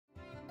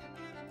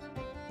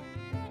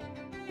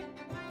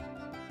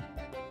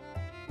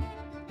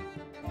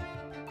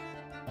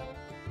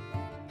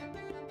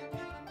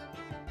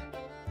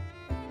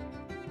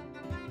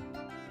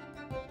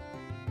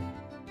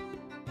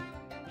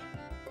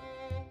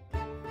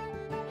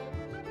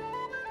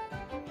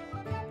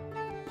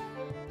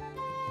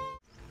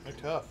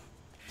tough.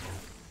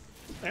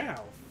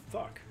 Ow.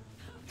 Fuck.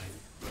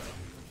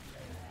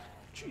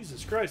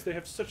 Jesus Christ, they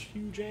have such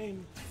huge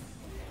aim.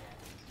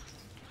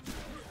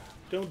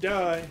 Don't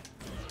die.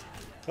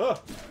 Huh.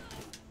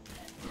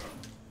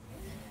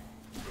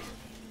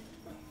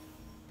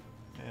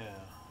 Yeah.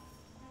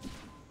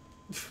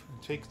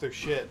 Take their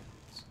shit.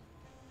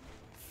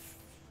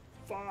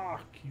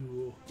 Fuck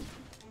you.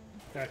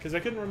 Yeah, because I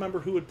couldn't remember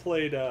who had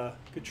played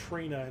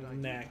Katrina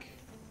and Knack.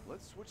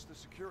 Let's switch the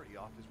security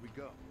off as we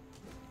go.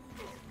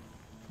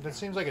 That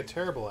seems like a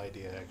terrible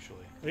idea,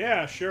 actually.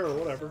 Yeah, sure,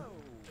 whatever. So,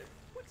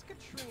 what's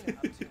Katrina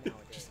up to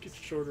nowadays? Just get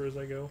shorter as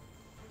I go.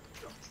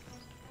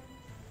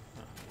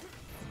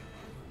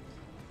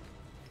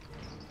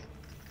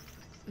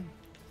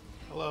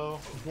 Hello.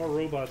 There's more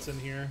robots in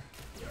here.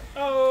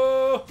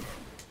 Oh!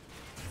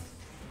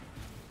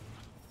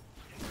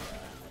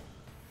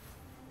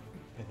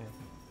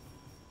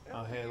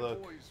 Oh, hey,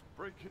 look. Boys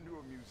break into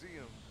a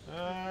museum.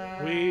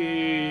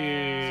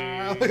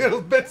 Look at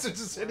the bits are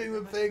just hitting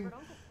the thing.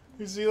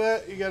 You see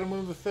that? You gotta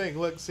move the thing.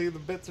 Look, see the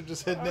bits are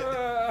just hitting it.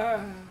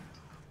 I'll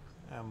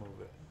move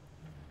it.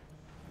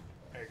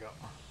 There you go.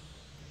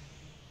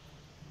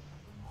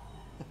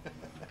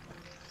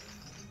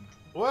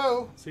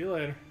 Whoa! See you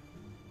later.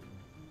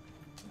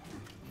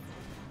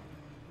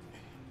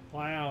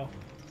 Wow.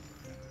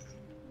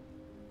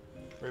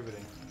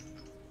 Riveting.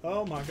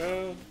 Oh my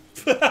god.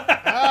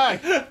 Ah,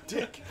 you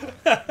dick.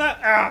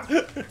 Ah.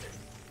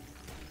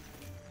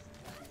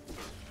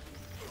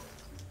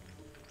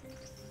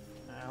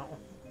 Ow.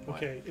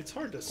 Okay, it's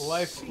hard to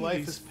Life see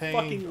is these pain.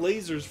 fucking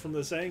lasers from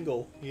this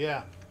angle.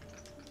 Yeah.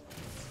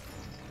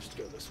 Just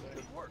go this way.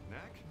 Good work,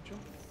 Knack.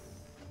 Jump.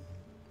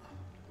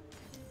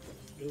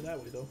 Go that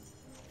way though.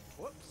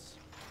 Whoops.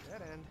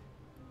 Dead end.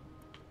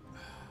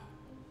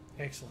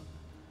 Excellent.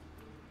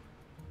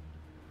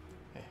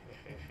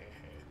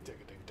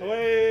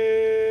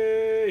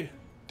 Away!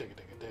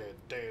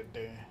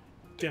 Away!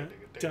 Dun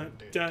dun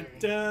dun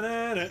dun na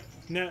na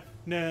na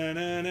na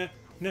na na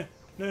na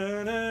na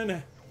na na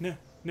na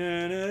na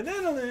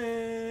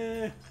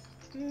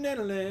na na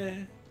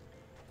na.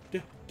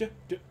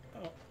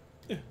 Oh.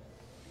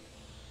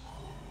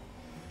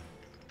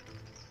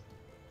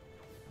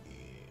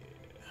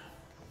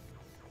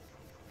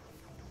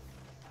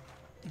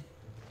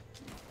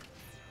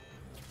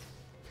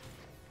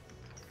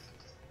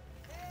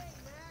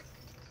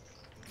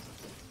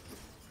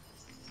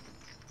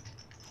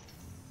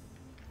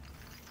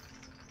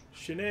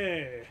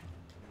 Shanae.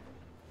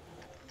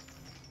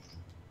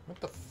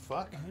 What the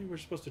fuck? I think we're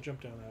supposed to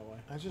jump down that way.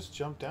 I just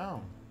jumped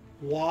down.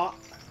 What?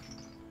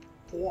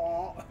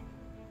 What?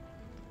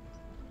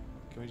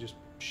 Can we just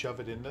shove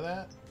it into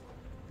that?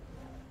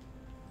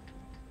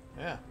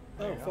 Yeah.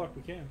 Oh, fuck,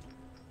 we can.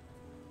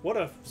 What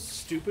a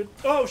stupid...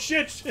 Oh,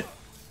 shit!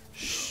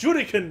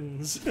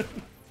 Shurikens!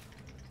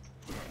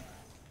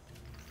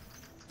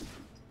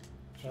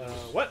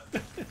 What?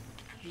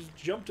 Just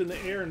jumped in the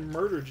air and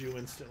murdered you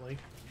instantly.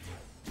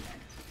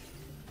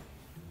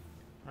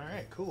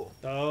 Alright, cool.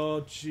 Oh,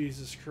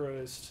 Jesus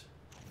Christ.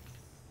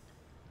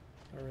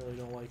 I really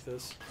don't like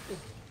this.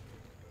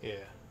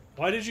 Yeah.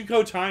 Why did you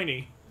go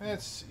tiny?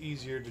 It's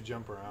easier to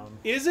jump around.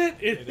 Is it?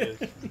 It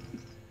is.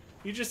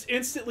 You just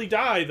instantly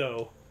die,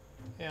 though.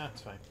 Yeah,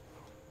 it's fine.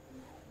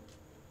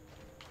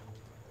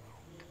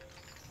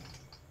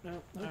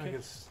 No, I okay.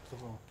 guess it's a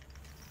little...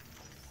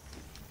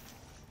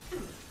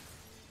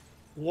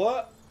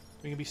 What?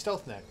 We can be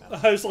stealth Knack now.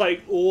 I was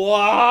like,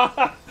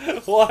 why?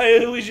 Why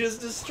did we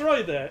just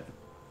destroy that?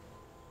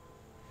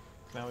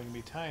 Now we can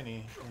be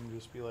tiny and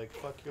just be like,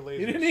 fuck your lasers.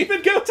 You didn't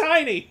even go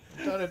tiny!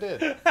 I thought I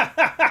did.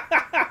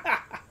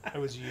 It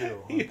was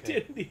you. Okay. You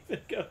didn't even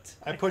go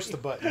tiny. I pushed the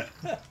button.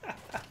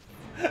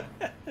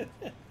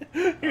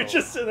 You're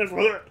just sitting there.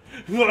 I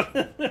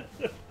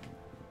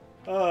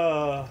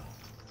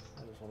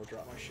just want to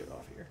drop my shit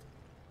off here.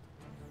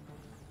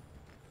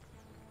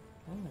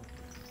 Oh.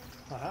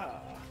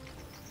 Aha.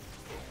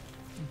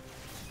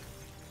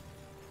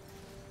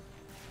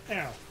 Ow.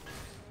 Yeah.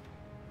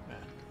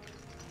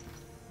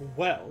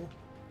 Well,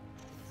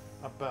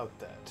 About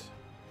that.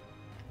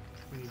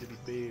 we need to be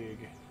big.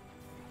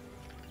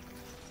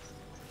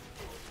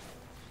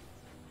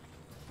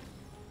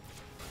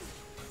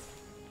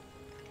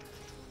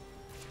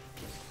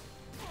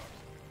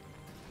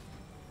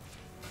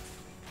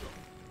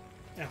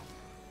 Ow.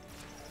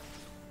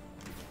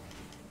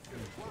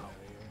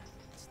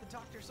 It's the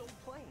doctor's old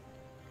plane.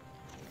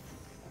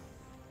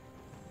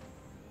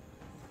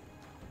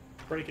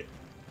 Break it.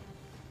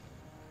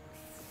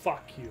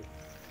 Fuck you.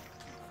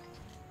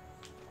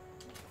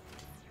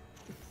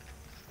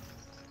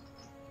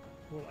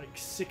 We're like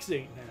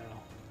 6'8" now.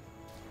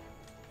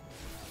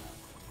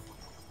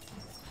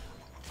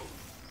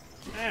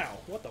 Ow!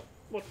 What the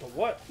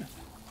what?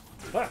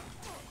 Ah!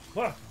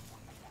 Ah!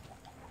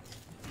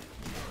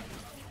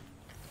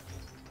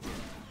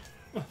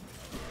 Is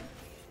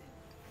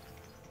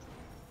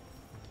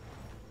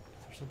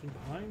there something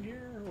behind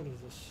here? What is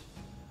this?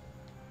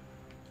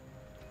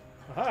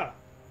 Aha!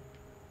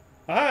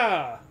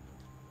 Aha!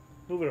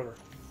 Move it over.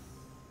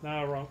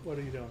 No, wrong. What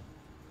are you doing?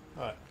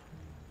 What?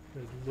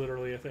 There's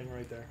literally a thing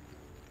right there.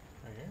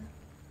 Right here?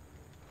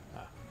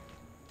 Ah.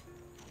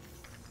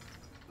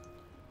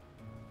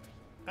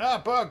 Ah,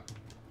 bug!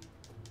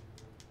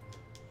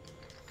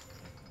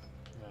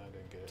 No, I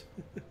didn't get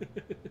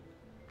it.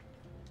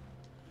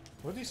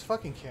 What are these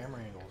fucking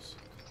camera angles?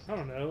 I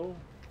don't know.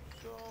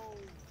 So,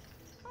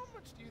 how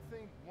much do you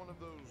think one of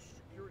those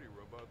security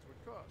robots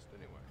would cost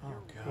anyway?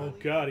 Oh, God. Oh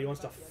god, he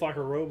wants to fuck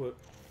a robot.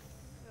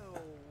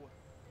 No.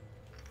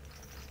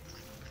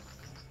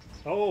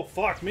 Oh,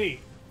 fuck me.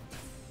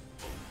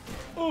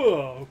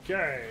 Oh,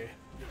 okay.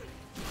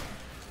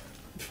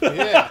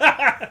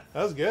 Yeah,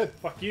 that was good.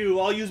 Fuck you.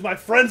 I'll use my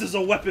friends as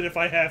a weapon if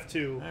I have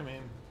to. I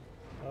mean,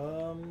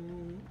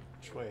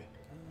 which way?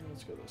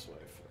 Let's go this way.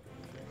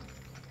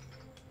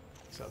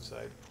 It's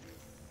outside.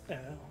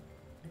 Yeah.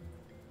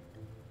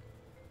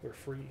 We're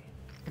free.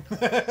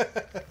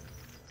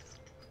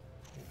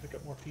 Pick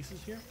up more pieces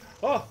here.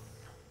 Oh!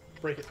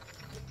 Break it.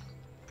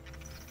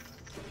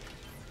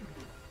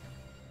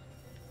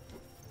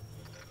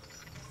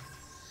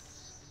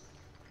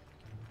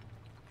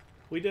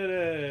 We did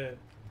it!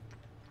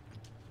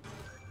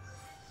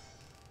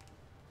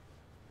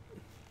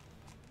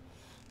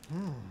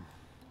 Oh.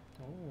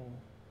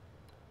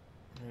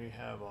 We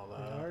have all I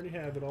that. already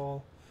have it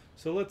all.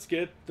 So let's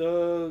get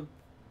the...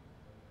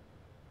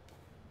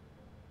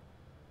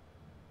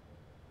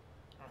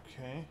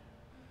 Okay.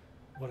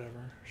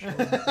 Whatever. Sure.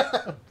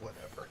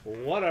 Whatever.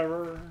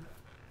 Whatever.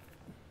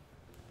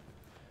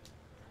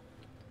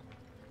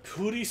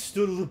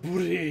 Kuristul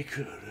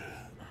Breaker.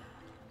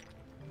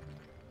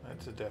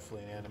 That's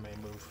definitely an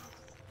anime move.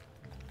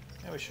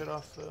 Yeah, we shut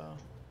off the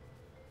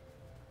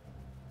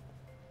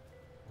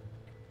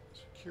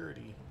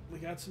security. We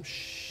got some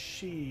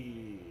shit.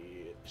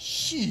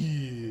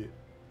 Shit.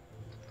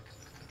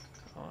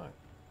 Oh,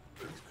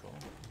 that's cool.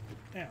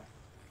 Now.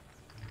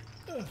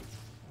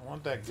 I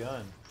want that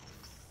gun.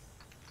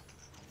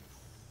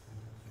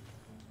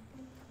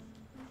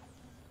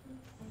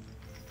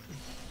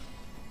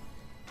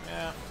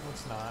 Yeah,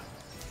 let's not.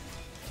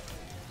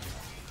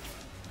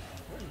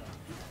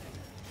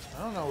 I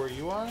don't know where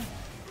you are.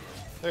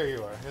 There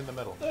you are, in the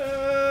middle.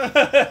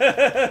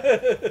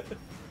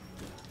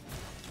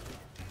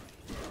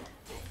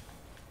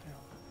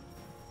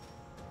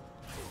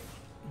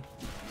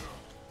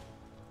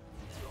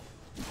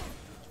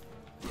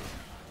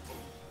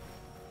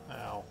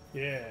 Ow.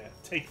 Yeah,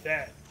 take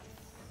that.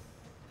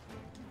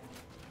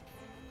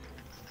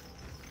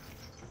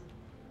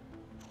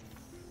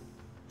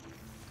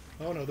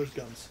 Oh no, there's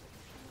guns.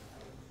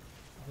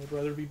 I'd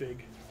rather be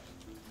big.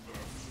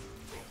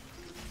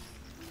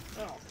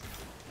 Oh.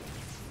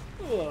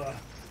 Ugh.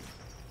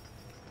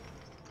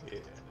 Yeah.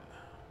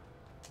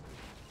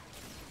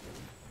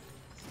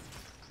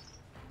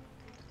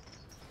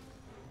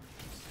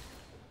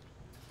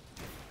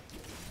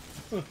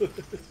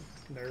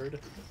 Nerd.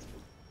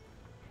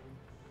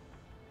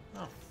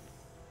 Oh.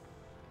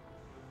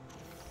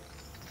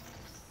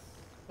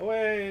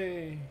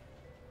 Away!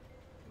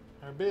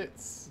 Our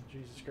bits.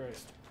 Jesus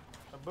Christ.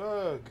 A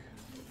bug.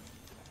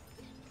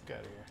 Get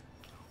out of here.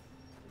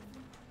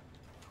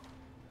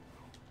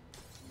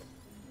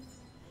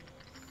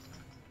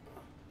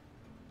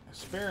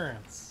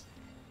 Experience.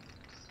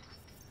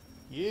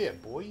 Yeah,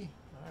 boy.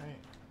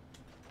 Alright.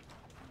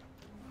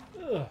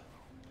 Ugh.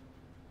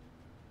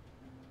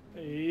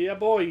 Yeah,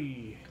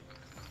 boy.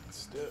 It's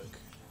stuck.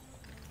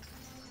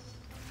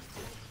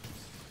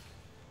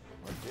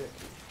 What a dick.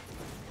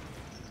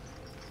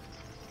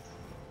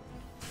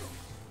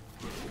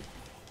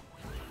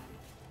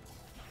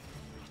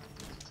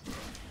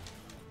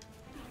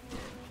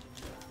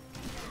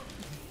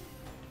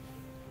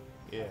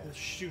 Yeah. I'll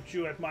shoot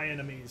you at my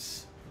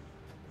enemies.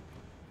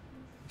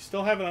 We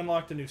still haven't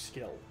unlocked a new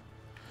skill.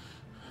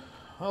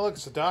 Oh, look,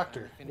 it's a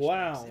doctor.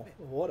 Wow,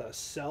 what a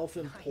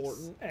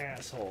self-important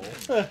asshole.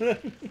 Glad we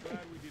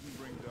didn't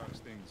bring Doc's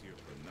things here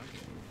for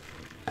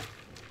nothing.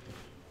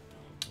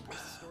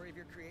 What's the story of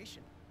your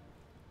creation?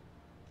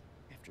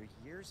 After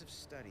years of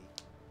study,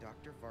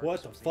 Dr. Vargas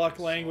What the was able fuck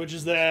to language solve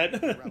is the that?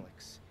 mystery of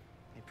relics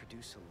and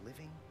produce a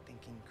living,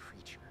 thinking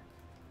creature.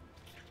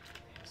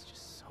 It's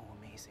just so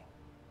amazing.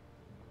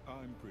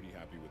 I'm pretty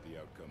happy with the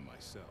outcome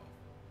myself.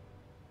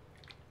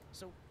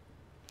 So,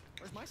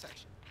 where's my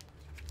section?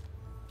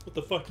 What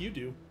the fuck you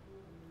do?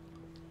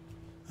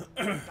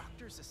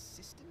 Doctor's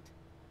assistant?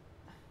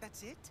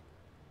 That's it?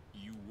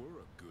 You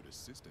were a good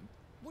assistant.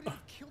 Would it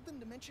have killed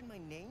them to mention my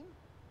name?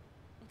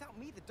 Without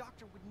me, the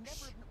doctor would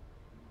never have known.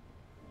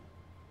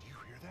 Do you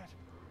hear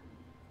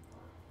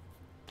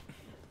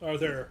that? Are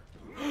there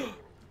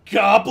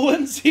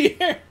goblins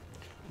here?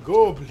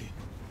 Goblin.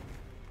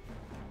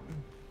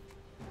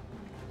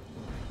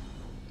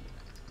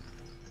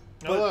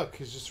 Oh, look,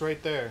 he's just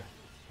right there.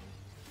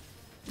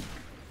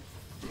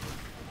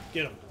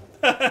 Get him.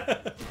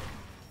 What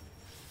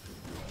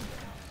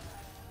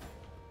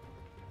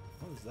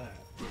is that?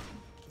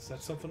 Is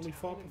that something we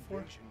fought before?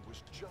 Invasion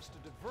was just a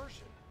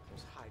diversion.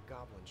 Those high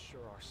goblins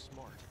sure are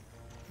smart.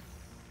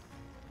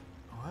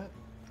 What?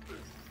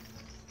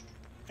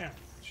 Ow. What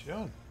you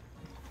doing?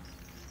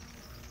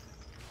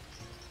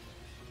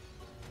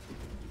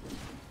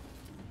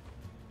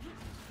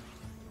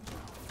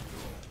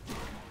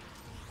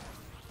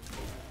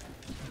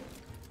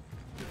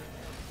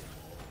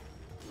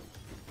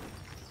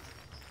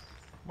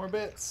 More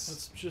bits.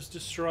 Let's just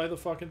destroy the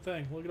fucking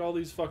thing. Look at all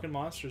these fucking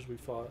monsters we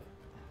fought.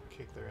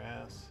 Kick their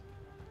ass.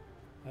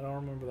 I don't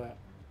remember that.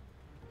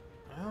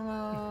 I don't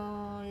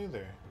know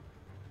either.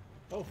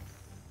 Oh,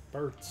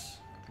 birds.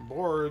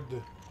 Bored.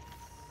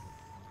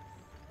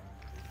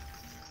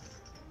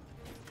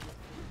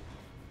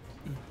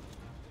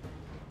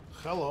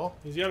 Hello.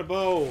 He's got a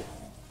bow.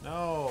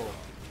 No.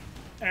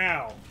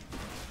 Ow.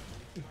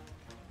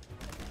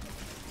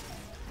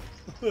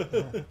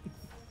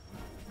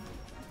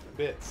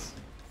 Bits.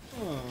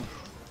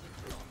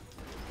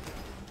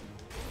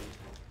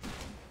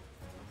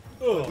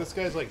 Oh. This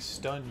guy's like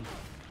stunned.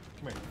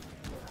 Come here.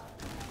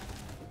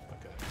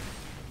 Okay.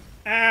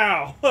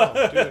 Ow.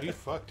 Oh, dude, he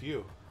fucked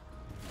you.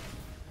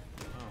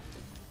 Oh.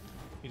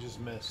 He just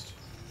missed.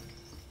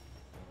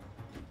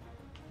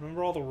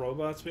 Remember all the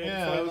robots we had to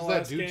Yeah, fight that in was the that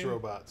last dude's game?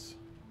 robots.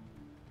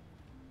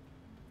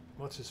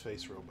 What's his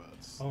face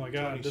robots? Oh my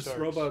god, Tony this Stark's.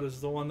 robot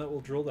is the one that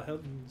will drill the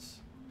heavens.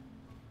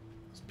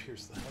 Let's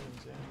pierce the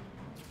heavens, yeah.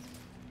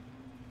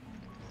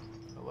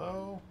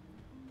 Hello?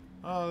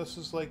 Oh, this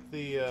is like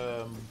the,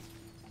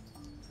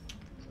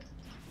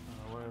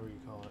 whatever you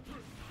call it.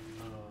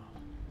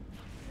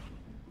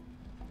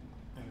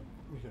 Yeah,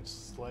 we can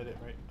slide it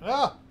right.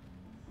 Ah!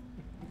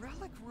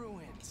 Relic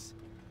ruins.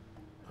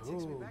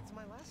 Takes me Ooh. back to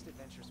my last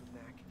adventures with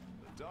Knack.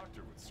 The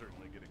doctor would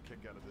certainly get a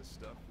kick out of this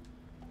stuff.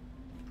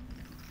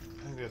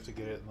 I think we have to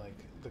get it in, like,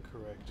 the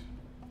correct...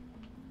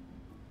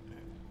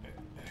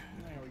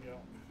 There we go.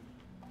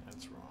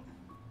 That's wrong.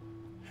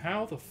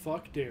 How the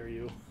fuck dare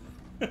you?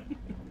 There we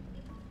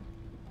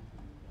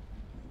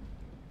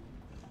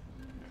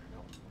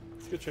go.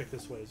 Let's go check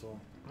this way as well.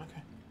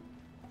 Okay.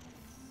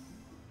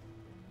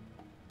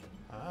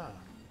 Ah.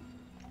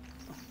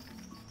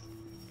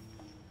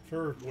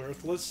 For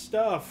worthless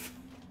stuff.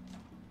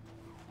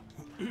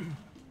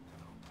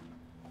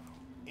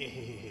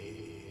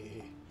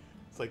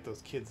 It's like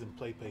those kids in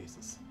play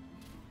places.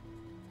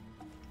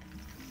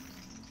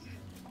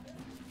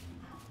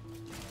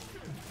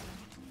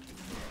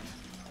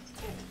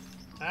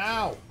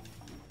 Ow!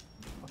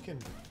 Fucking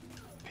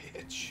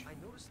bitch. I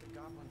noticed the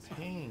goblins.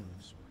 Pain.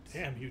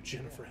 Damn you,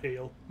 Jennifer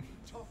Hale.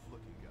 Tough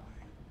looking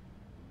guy.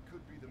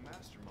 Could be the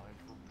mastermind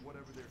for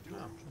whatever they're No,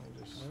 doing.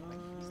 I just... Like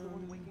he's the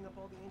one waking up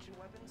all the ancient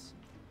weapons?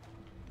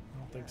 I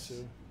don't think so.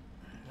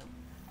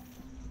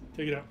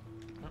 Take it out.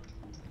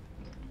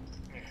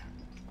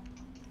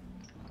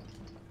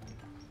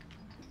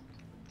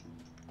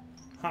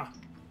 Ha.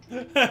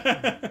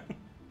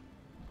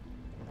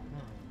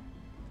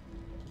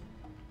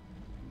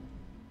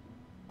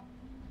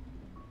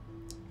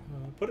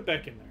 Put it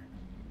back in there.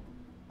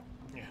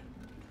 Yeah.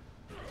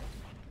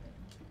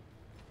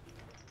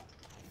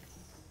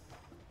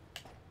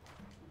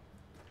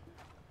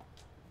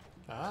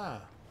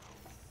 Ah.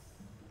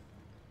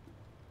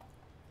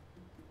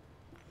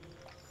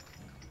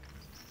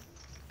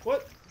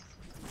 What?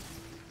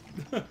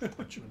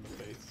 Punch him in the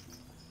face.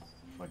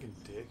 Fucking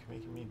dick,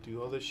 making me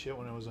do all this shit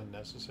when it was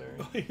unnecessary.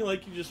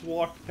 Like you just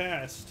walked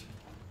past.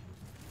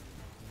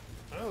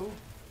 Oh.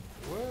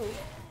 Whoa.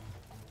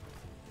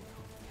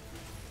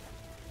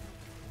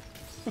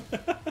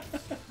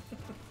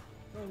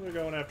 Oh, they're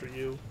going after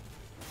you.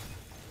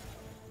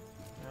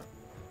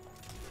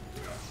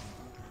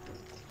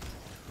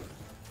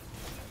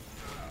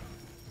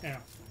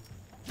 Yep.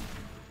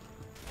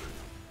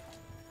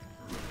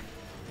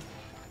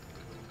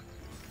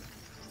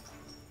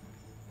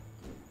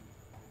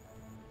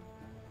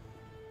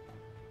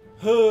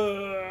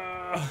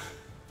 Ow.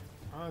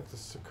 I like the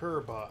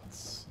Sakura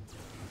bots.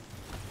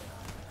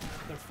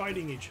 They're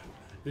fighting each other.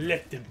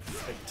 Let them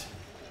fight.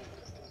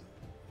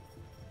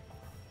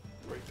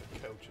 Break the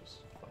couches.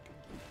 Fucking.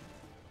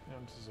 I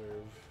don't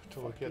deserve to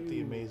look Fuck at the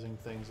you. amazing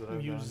things that I've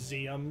done.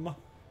 Museum.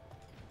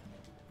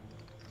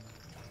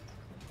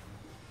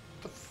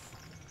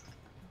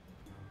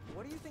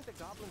 What do you think the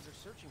goblins are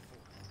searching for?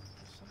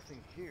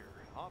 Something here,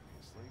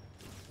 obviously.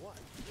 What?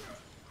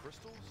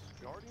 Crystals?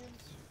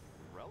 Guardians?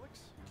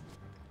 Relics?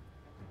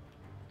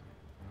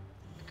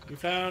 You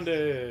found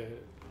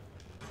it.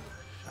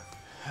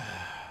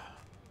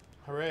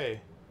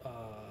 Hooray.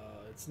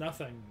 It's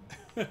nothing.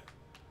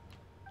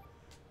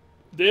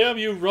 Damn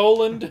you,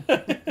 Roland.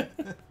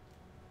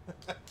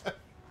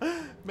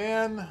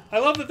 Man. I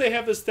love that they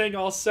have this thing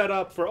all set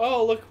up for,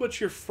 oh, look what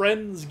your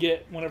friends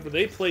get whenever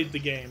they played the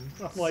game.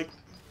 I'm like,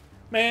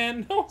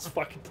 man, no one's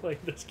fucking playing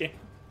this game.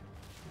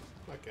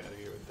 Fuck out of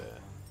here with that.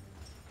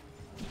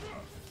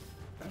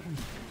 Come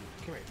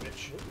here,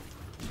 bitch.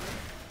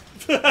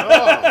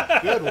 Oh,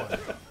 good one.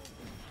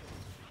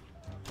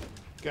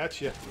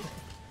 Gotcha.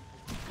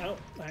 Oh,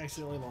 I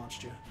accidentally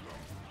launched you.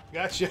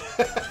 Gotcha.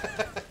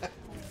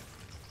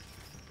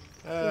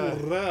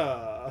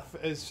 Hoorah.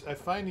 I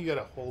find you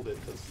gotta hold it,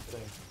 that's the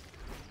thing.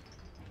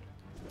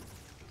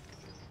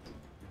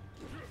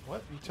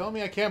 What? You telling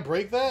me I can't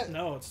break that?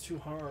 No, it's too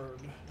hard.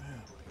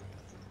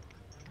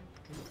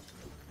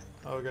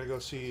 Oh, we gotta go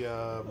see,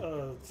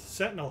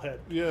 Sentinel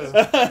head.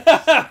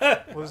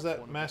 yeah. What is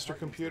that, Master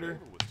Computer?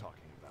 Ava was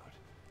talking about.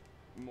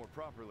 More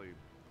properly,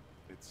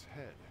 its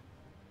head.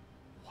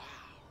 Wow.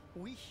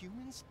 We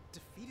humans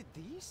defeated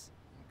these?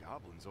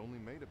 Goblins only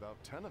made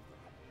about 10 of them.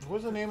 What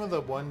was the name of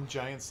the one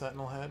giant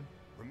sentinel head?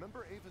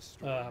 Remember Ava's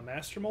story?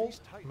 Master Mold? These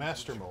titans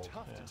Master were too Mold,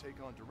 tough yeah. to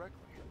take on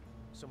directly.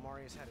 So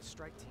Marius had a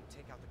strike team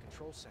take out the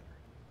control center.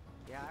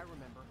 Yeah, I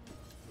remember.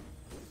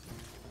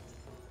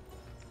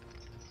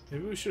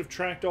 Maybe we should have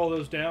tracked all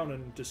those down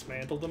and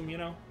dismantled them, you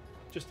know?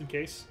 Just in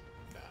case.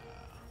 Nah.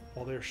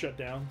 While they're shut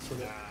down, so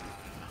that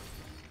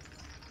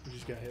we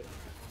just got hit.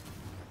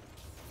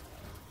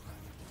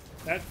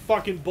 That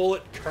fucking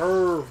bullet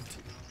curved.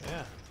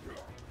 Yeah.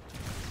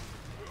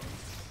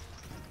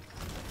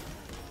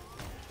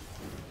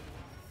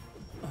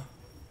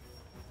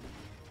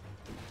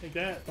 Take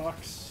that,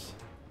 box.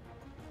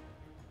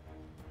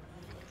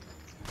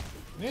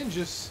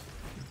 Ninjas.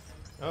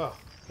 Oh.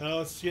 Now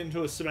let's get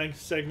into a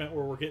segment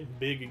where we're getting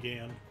big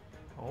again.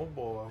 Oh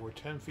boy, we're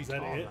 10 feet Is that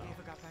tall it? now.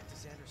 Ava got back to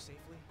Xander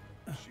safely?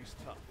 She's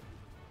tough.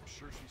 I'm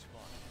sure she's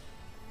fine.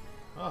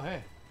 Oh,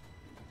 hey.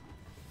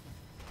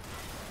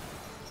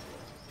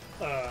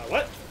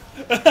 What?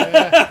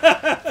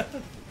 Yeah.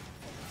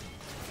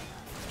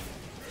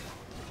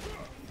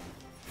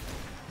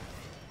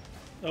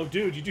 Oh,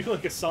 dude, you do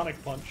like a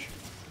sonic punch.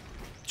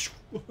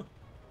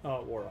 Oh,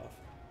 it wore off.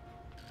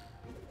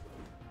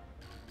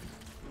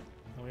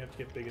 Oh, we have to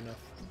get big enough.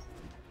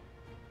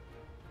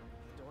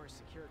 The door is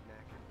secured,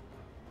 Knack.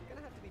 You're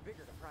gonna have to be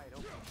bigger to pry it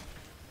open.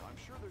 I'm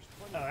sure there's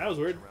plenty Oh, that was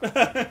weird.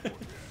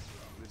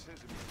 This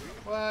isn't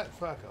What?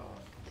 Fuck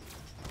off.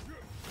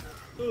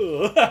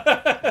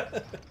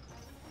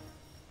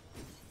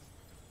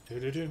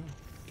 Do-do-do,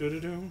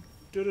 do-do-do,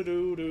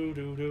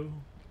 do-do-do-do-do-do.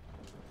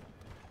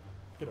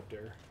 Get up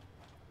there.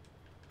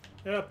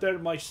 Get up there,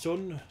 my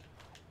son.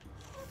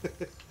 We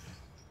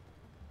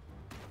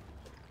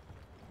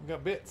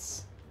got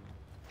bits.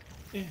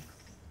 Eh.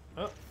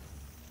 Oh.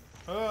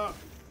 Oh.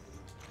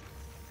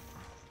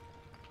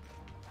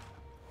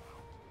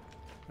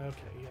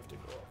 Okay, you have to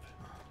go up.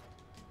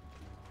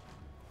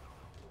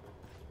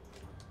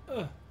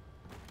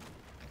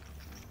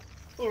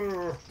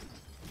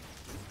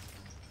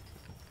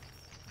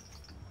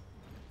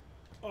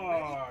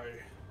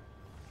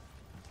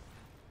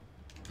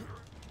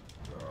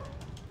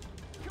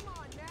 Come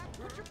on, Knack,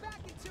 put your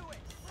back into it!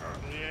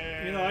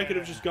 Yeah. You know, I could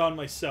have just gone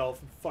myself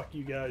and fuck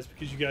you guys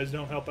because you guys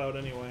don't help out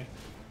anyway.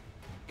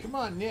 Come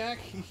on, Knack.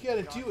 You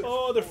gotta do it.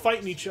 Oh, they're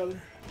fighting each other.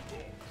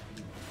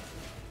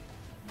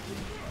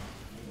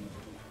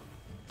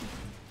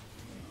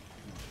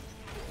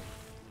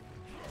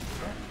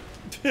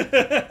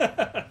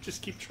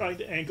 Just keep trying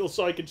to angle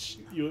so I can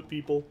shoot you at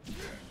people.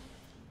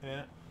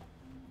 Yeah.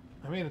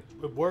 I mean,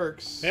 it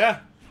works. Yeah.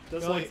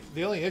 That's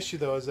The only issue,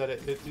 though, is that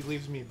it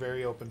leaves me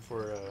very open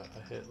for a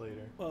hit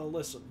later. Well,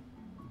 listen.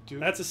 Do,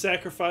 That's a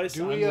sacrifice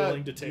I'm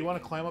willing to take. Do you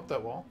want to climb up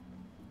that wall?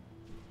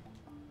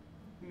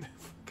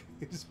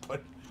 Just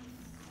put...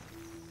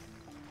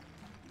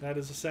 That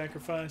is a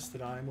sacrifice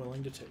that I'm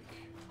willing to take.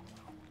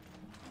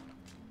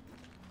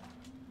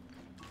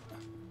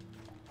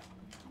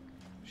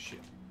 Shit.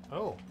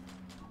 Oh.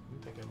 I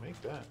didn't think I'd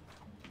make that.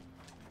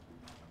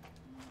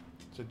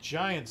 It's a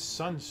giant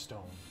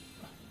sunstone.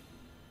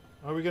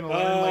 Are we gonna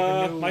learn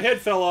like a new... My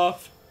head fell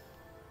off.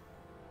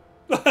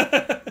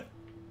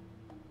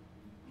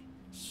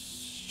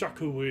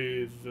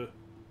 Shockwave.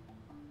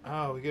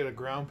 Oh, we get a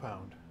ground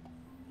pound.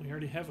 We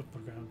already have a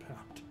ground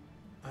pound.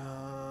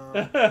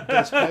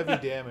 Does heavy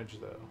damage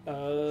though.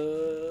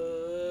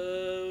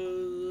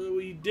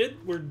 We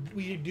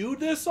do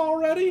this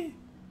already?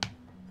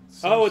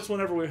 Oh, it's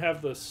whenever we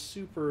have the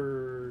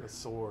super the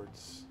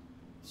swords.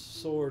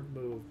 sword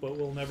move, but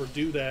we'll never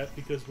do that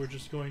because we're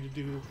just going to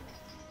do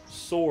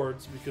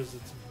swords because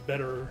it's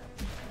better.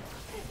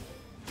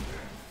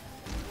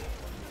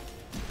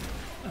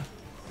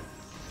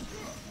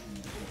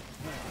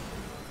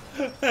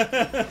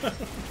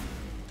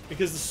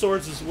 Because the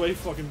swords is way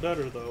fucking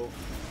better though.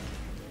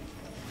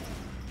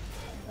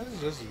 This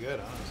is just as good,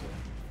 honestly.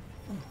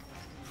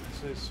 I'd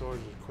say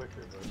swords are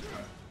quicker, but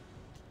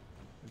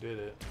I did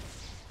it.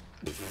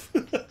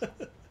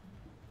 I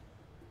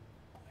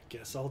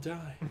guess I'll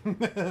die.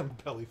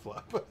 Belly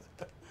flop.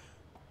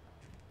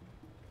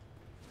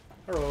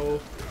 Hello.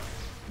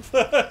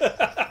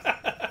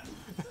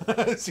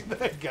 See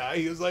that guy?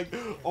 He was like,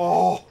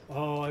 oh.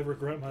 Oh, I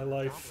regret my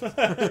life. We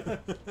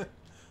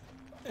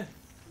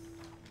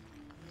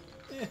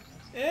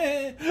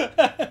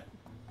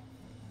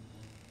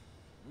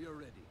are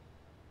ready.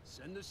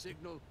 Send the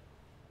signal.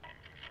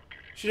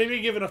 Should I be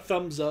given a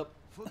thumbs up?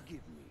 Forgive me.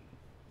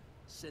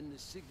 Send the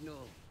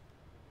signal.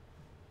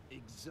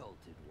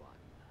 Exalted One.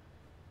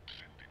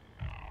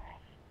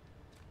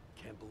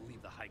 Can't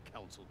believe the High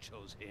Council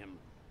chose him.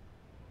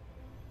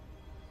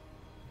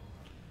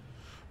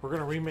 We're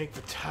gonna remake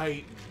the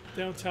Titan.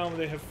 Don't tell me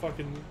they have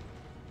fucking...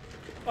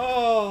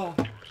 Oh!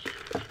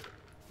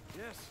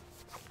 Yes.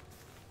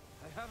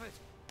 I have it.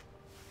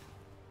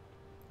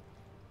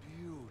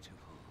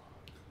 Beautiful.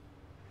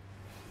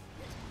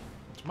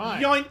 It's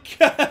mine. Yoink!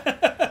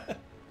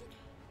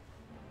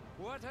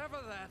 Whatever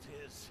that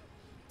is,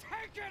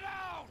 take it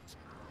out!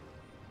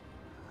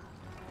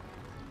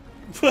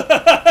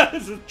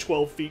 It's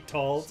 12 feet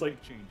tall. It's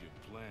like change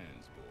of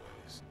plans,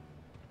 boys.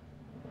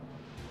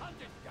 Hunt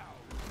it down.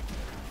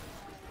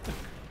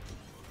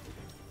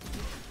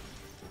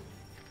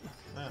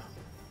 Yeah.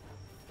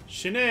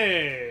 Shine.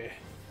 Get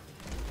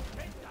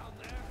down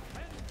there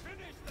and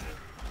finish that.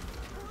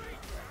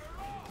 Creature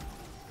off.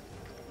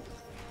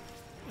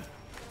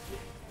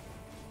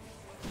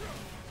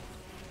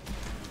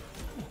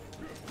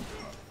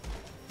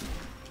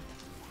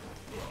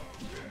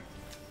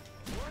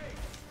 Wait.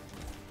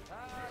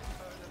 I've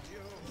heard of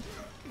you.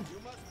 You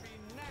must be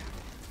Knack.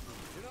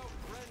 You know,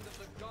 friend of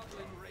the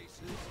goblin races.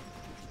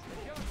 If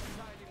you're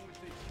siding with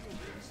the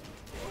humans,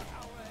 you're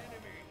our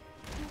enemy.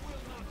 You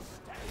will not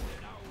stand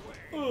in our way.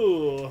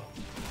 Ooh.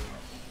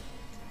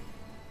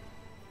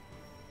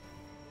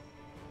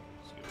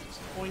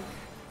 Oink.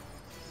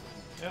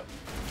 Yep.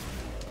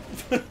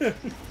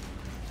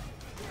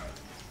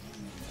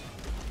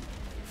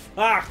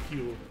 Fuck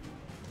you.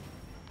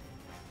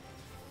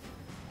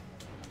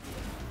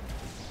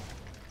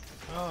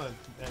 Oh, it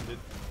ended.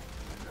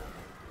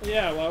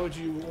 Yeah, why would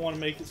you want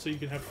to make it so you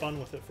can have fun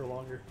with it for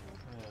longer?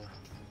 Yeah.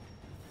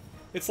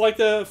 It's like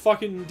the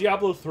fucking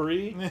Diablo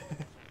 3.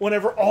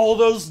 Whenever all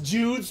those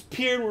dudes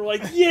appeared, we're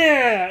like,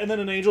 yeah! And then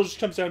an angel just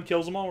comes down and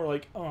kills them all. We're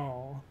like,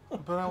 oh.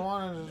 But I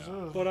wanted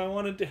to. But I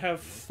wanted to have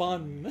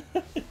fun.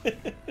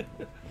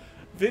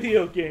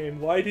 Video game,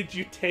 why did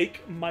you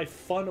take my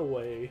fun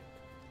away?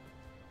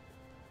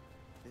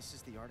 This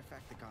is the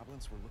artifact the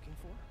goblins were looking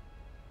for?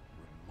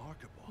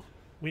 Remarkable.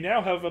 We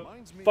now have a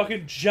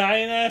fucking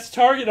giant-ass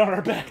target on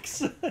our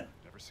backs. Never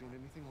seen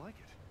anything like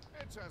it.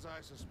 It's as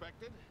I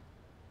suspected.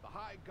 The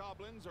High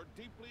Goblins are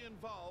deeply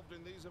involved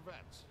in these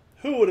events.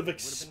 Who would have Would've been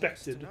nice to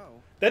expected?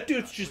 know. That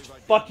dude's just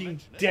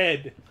fucking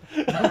dead.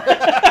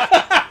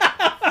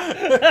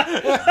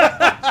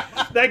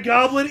 That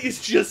goblin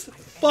is just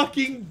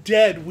fucking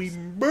dead. We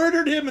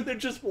murdered him and they're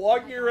just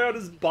walking around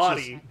his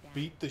body.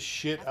 Beat the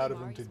shit out of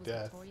him to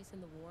death.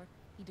 In the war,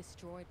 he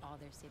destroyed all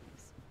their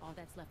cities. All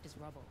that's left is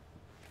rubble.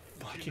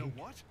 You know Fucking.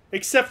 what?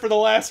 Except for the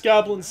last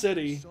goblin What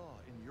city you saw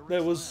in Yuri's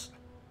that was lab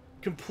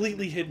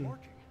completely was hidden.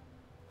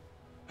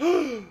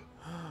 working.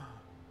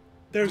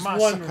 There's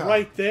Massacre. one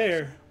right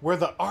there. Where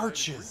the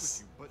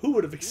arches. Who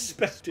would have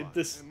expected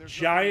this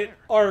giant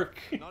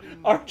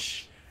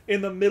arch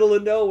in the middle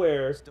of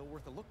nowhere? Still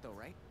worth a look, though,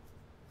 right?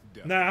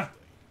 Nah.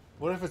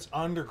 What if it's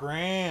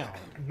underground?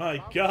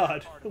 My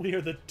god, we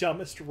are the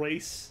dumbest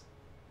race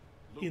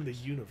in the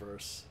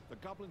universe. The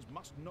goblins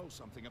must know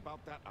something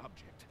about that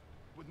object.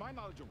 With my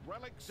knowledge of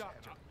relics,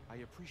 Doctor, I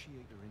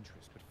appreciate your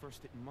interest, but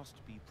first it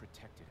must be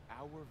protected.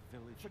 Our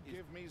village is...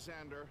 forgive me,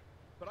 Xander,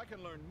 but I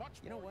can learn much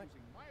You know more what?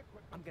 using my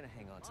equipment. I'm gonna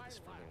hang on to this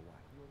for a little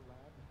while.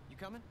 You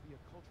coming?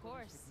 Of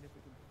course.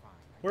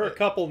 We're a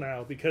couple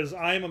now because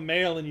I'm a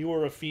male and you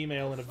are a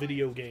female in a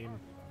video game.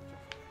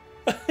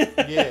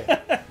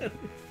 Yeah.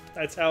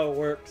 That's how it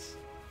works.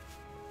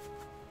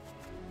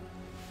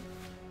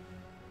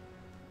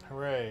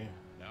 Hooray.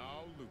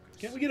 Now, Lucas.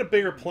 Can't we get a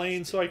bigger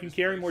plane so I can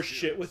carry more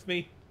shit with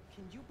me?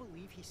 Can you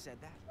believe he said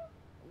that?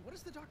 What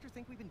does the doctor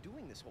think we've been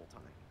doing this whole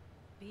time?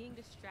 Being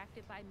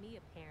distracted by me,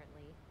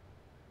 apparently.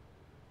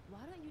 Why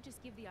don't you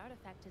just give the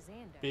artifact to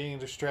Xander? Being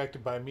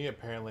distracted by me,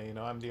 apparently. You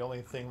know, I'm the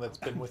only thing that's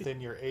been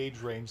within your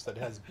age range that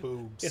has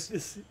boobs.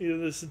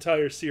 In this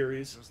entire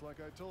series. Just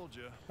like I told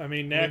you. I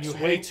mean, When Knack's you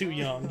way hang- too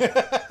young.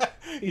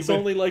 He's been-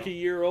 only like a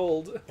year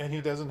old. And he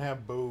doesn't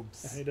have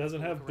boobs. He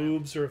doesn't have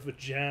boobs or a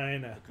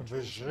vagina.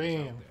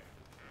 Vagine.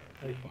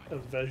 A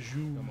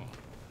vagine.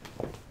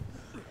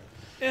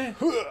 Eh,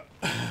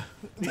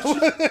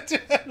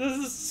 this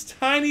is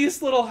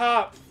tiniest little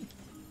hop.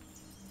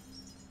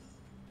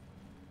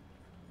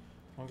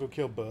 Wanna go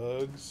kill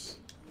bugs?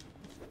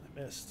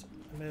 I missed.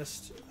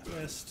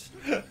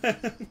 Oh,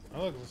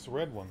 look, it's the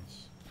red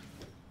ones.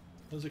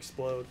 Those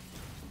explode.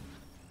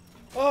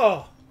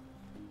 Oh!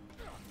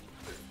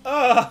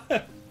 Ah!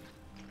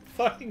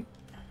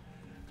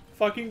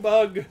 Fucking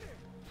bug.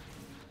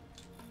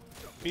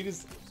 Beat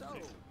his... So,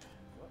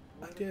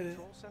 what did the it.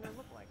 control center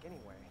look like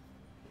anyway?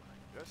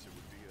 Guess it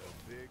would be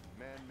a big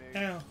man-made,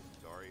 Ow.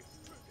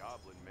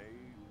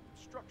 goblin-made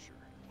structure.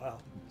 Wow.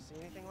 You see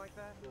anything like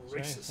that? Is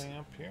there Racist. anything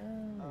up here?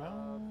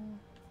 No.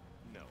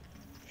 No.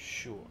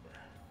 Sure.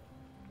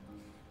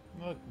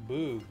 Look,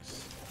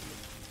 boogs.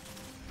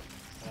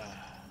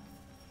 Ah.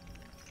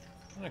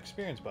 An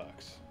experience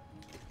box.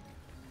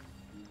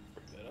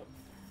 Pick that up.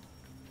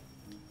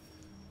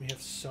 We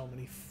have so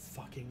many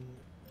fucking...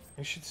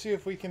 We should see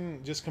if we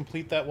can just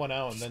complete that one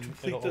out and Just then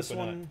complete it'll this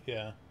open one? it.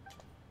 Yeah.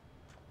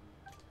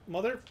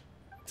 Mother?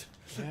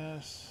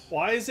 Yes.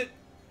 Why is it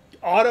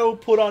auto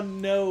put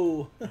on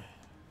no?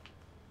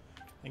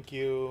 Thank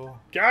you.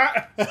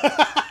 God!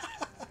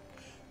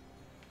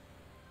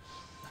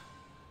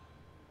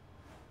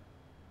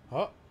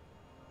 Oh.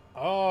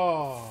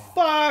 Oh.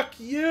 Fuck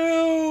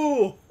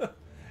you!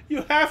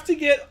 You have to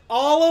get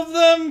all of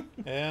them?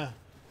 Yeah.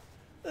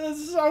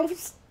 That's so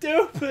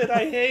stupid.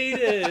 I hate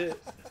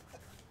it.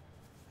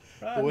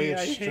 The Rodney, way I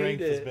its hate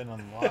strength has it. been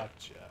unlocked,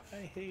 Jeff. I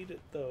hate it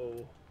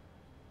though.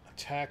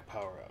 Attack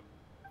power up.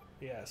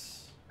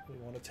 Yes. We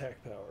want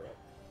attack power up.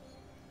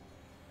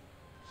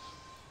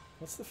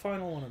 What's the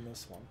final one in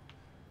this one?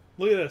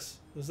 Look at this.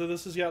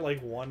 This has got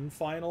like 1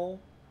 final,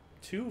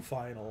 2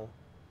 final,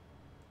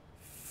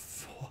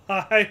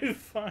 5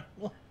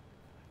 final.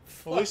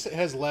 Well, at least it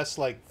has less,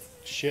 like,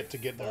 shit to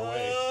get in their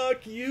way.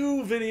 Fuck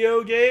you,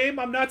 video game.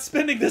 I'm not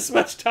spending this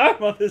much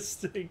time on this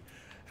thing.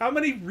 How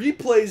many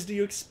replays do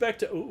you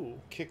expect to...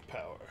 Ooh. Kick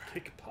power.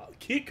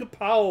 Kick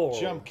power.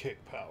 Jump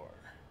kick power.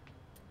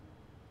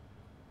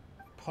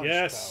 Punch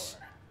Yes.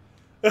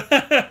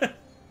 power.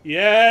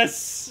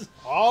 Yes.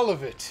 All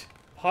of it.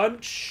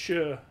 Punch.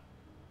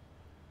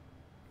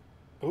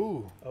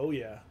 Ooh. Oh,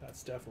 yeah.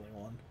 That's definitely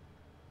one.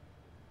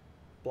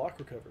 Block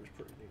recovery is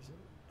pretty decent.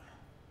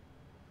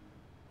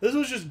 This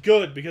was just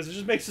good because it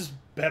just makes us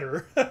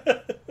better.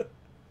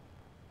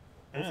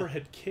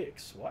 Overhead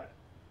kicks. What?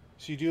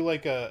 So you do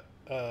like a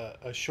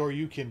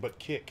Shoryuken but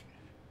kick.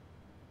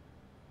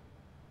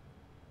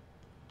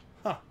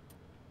 Huh.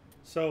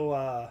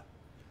 So,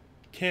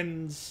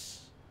 Ken's...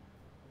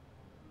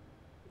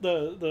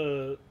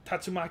 The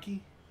Tatsumaki?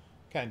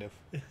 Kind of.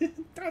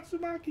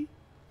 Tatsumaki?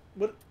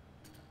 What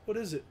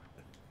is it?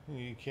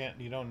 You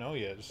don't know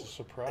yet. It's a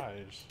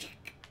surprise.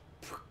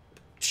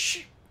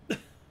 Just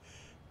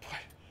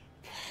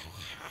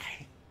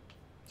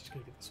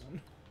gonna get this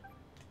one.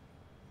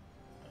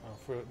 Oh,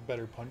 for a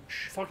better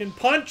punch. Fucking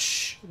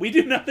punch! We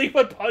do nothing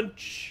but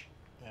punch!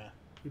 Yeah.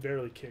 We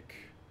barely kick.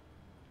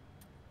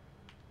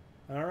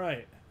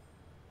 Alright.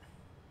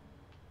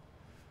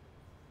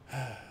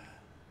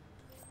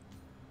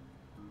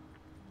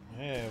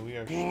 Yeah, we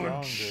are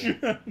stronger.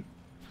 Nothing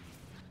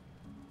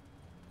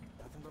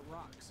but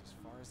rocks as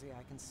far as the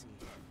eye can see.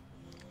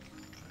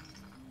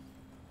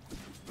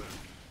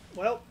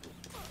 Well.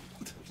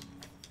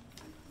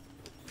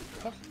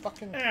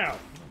 Fucking... Ow!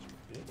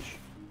 Bitch.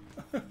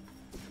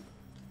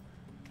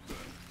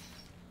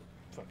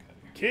 Fuck out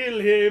of here. Kill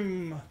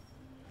him!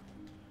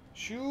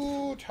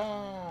 Shoot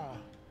her!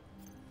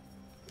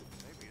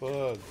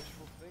 Bug.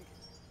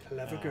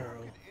 Clever No.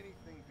 girl. Could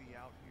anything be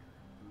out here?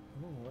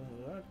 Oh, where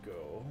did that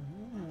go?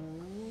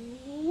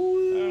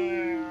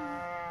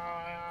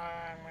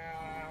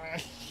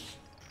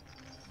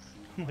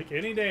 Like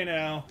any day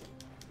now.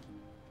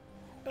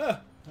 Ah!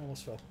 I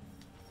almost fell.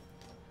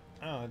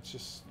 Oh, it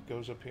just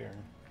goes up here.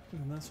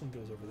 And this one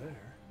goes over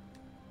there.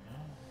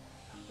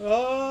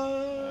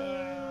 Oh!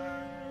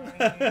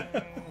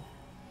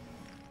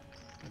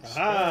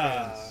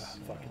 Ah!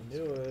 Fucking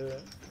knew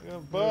it. Yeah,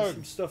 There's bug.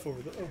 some stuff over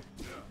there. Oh,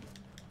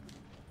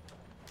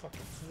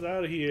 Fucking... he's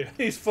out of here.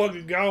 He's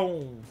fucking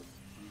gone.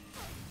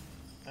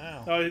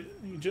 Ow. Oh,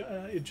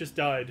 it just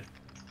died.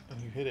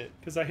 And you hit it.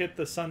 Because I hit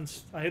the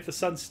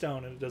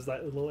sunstone and it does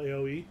that little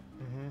AoE.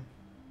 Mm-hmm.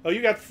 Oh,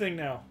 you got the thing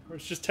now. Where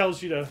it just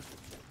tells you to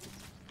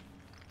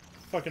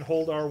fucking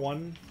hold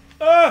R1.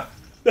 Ah!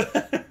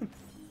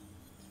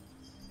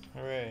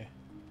 Hooray.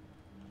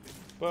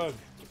 Bug.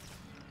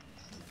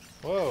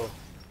 Whoa.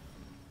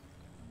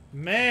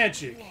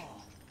 Magic.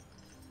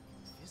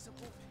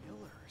 Visible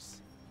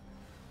pillars.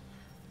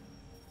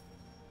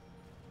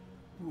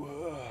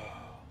 Whoa.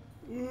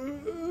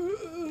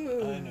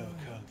 I know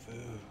Kung Fu.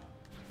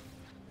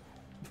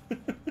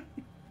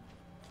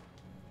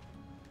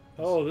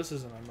 Oh, this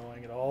isn't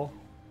annoying at all.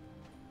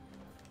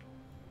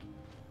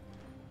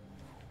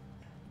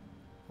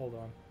 Hold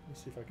on.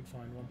 Let's see if I can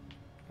find one.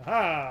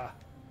 Aha!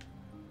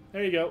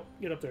 There you go.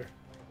 Get up there.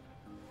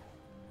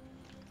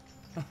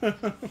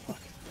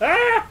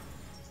 Ah!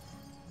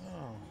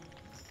 Oh.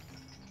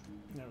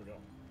 There we go.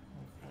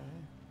 Okay.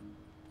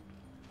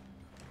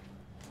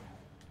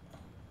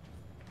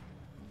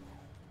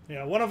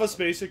 Yeah, one of us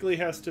basically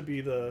has to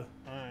be the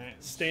Alright.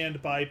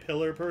 standby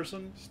pillar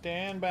person.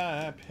 Stand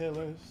by,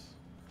 pillars.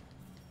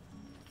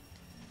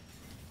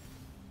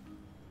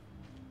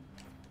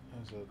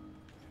 There's a...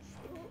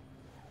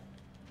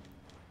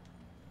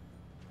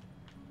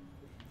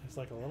 There's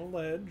like a little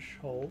ledge.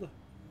 Hold.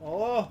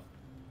 Oh!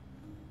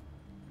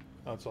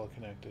 Oh, it's all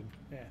connected.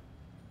 Yeah.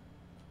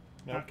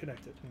 Nope. Not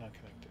connected. Not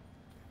connected.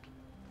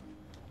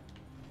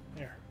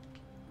 There.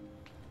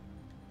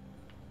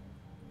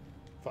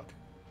 Fuck.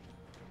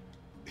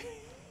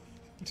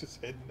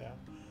 Just heading down.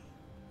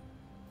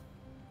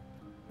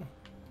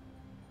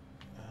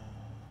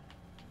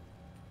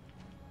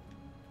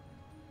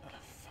 Fuck.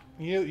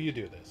 You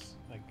do this.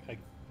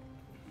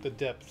 The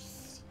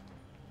depths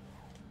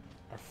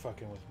are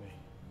fucking with me.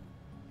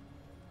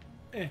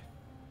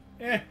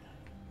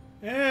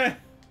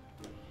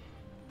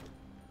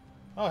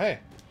 Oh, hey.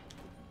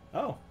 Oh.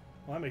 Well,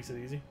 that makes it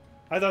easy.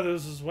 I thought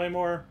this was way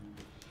more...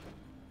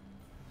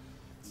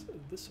 Let's head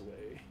this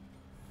way.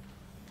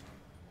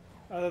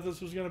 I thought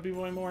this was going to be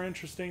way more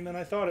interesting than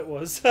I thought it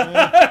was. Oh.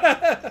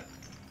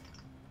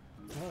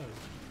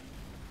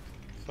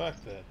 Fuck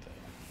that thing.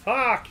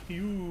 Fuck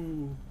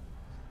you.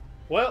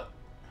 Well.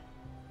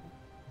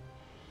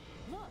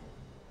 Look,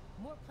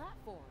 more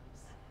platforms.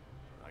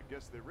 I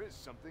guess there is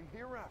something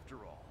here after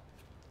all.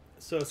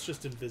 So it's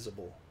just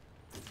invisible.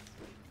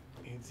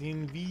 It's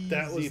invisible.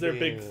 That was their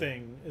big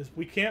thing. Is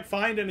we can't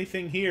find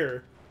anything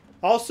here.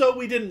 Also,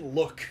 we didn't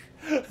look.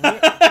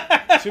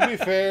 To be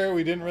fair,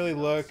 we didn't really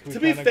look. We To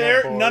be kinda got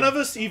fair, bored. none of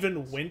us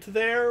even went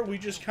there. We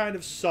just kind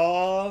of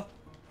saw,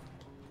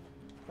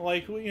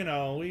 like, you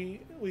know,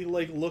 we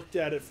like looked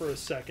at it for a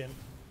second.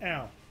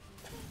 Ow.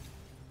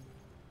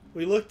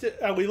 We looked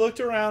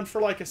around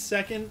for like a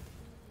second,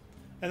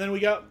 and then we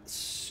got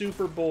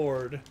super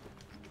bored.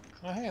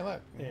 Oh, hey, look.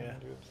 Yeah.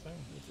 Do its thing.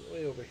 It's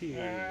way over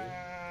here,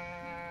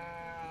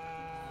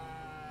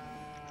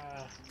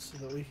 so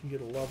that we can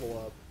get a level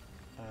up.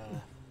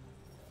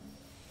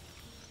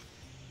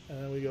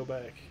 And then we go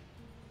back.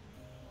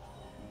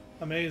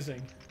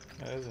 Amazing.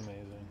 That is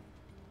amazing.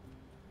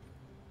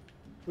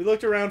 We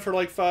looked around for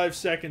like 5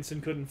 seconds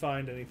and couldn't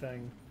find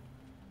anything.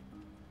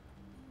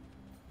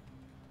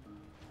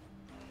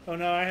 Oh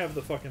no, I have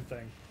the fucking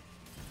thing.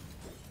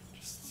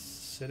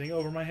 Just sitting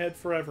over my head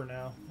forever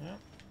now.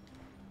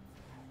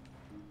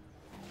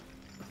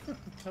 Yep.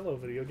 Hello,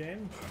 video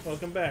game.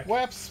 Welcome back.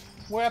 Whap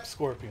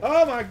Scorpion.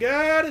 Oh my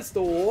god, it's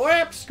the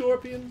Whap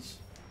Scorpions.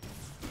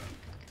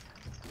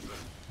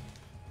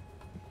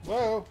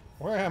 Whoa,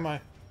 where am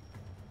I?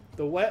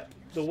 The wet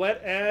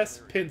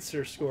ass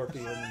pincer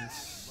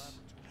scorpions.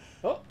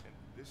 Oh. And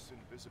this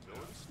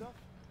invisibility stuff?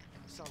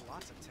 Saw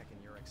lots of tech in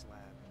Yurek's lab.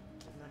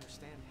 Didn't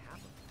understand half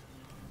of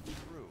it.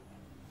 True.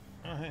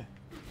 Oh, hey.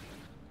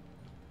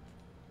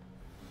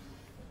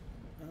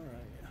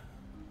 Alright.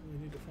 We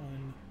need to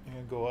find... I'm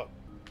gonna go up.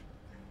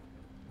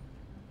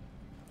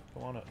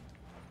 Go on up.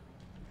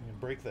 I'm gonna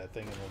break that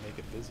thing and we'll make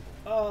it visible.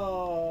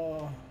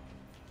 Oh.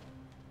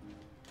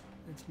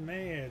 It's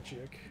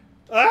magic.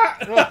 Ah!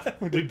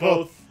 We We did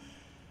both.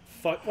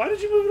 Fuck. Why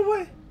did you move it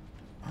away?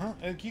 Huh?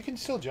 You can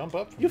still jump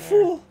up from You there.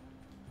 fool.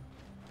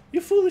 You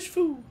foolish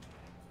fool.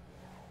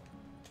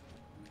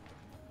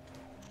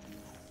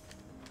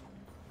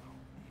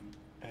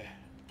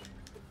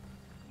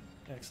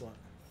 Excellent.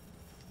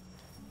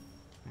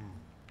 Just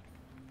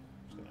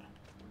gonna-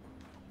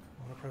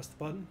 Want to press the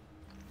button?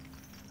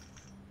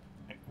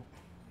 You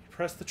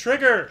press the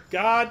trigger!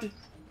 God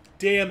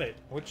damn it.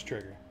 Which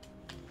trigger?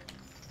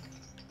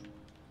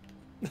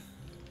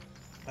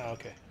 Oh,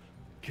 okay.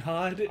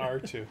 God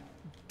R2.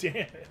 damn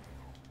it.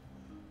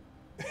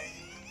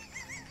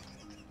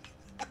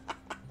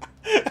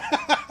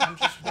 I'm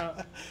just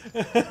not...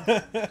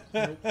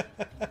 Nope.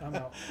 I'm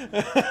out.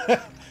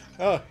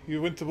 Oh,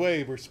 you went the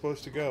way we're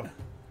supposed to go.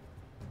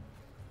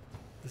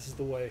 This is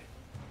the way.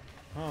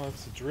 Oh,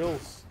 that's a drill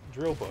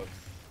bug.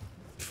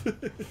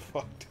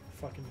 Fucked.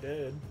 Fucking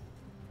dead.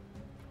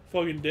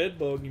 Fucking dead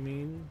bug, you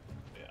mean?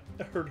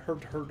 Yeah. Hurt.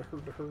 Let's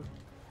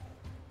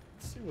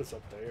see what's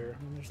up there.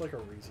 I mean, there's like a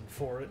reason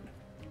for it.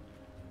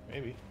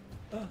 Maybe.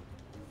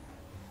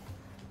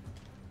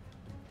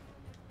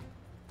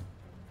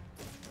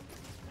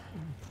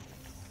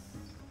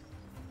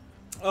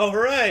 Oh,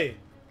 hooray!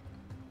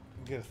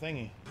 Get a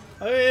thingy.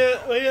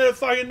 We get a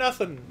fucking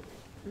nothing.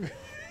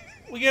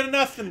 We get a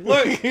nothing.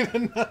 Look!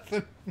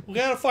 Nothing. We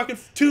got a fucking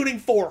tuning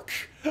fork.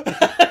 We've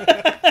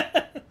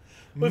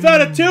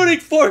had a tuning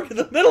fork in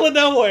the middle of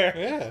nowhere.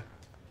 Yeah.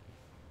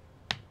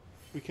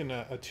 We can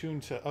attune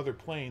to other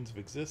planes of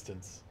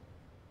existence.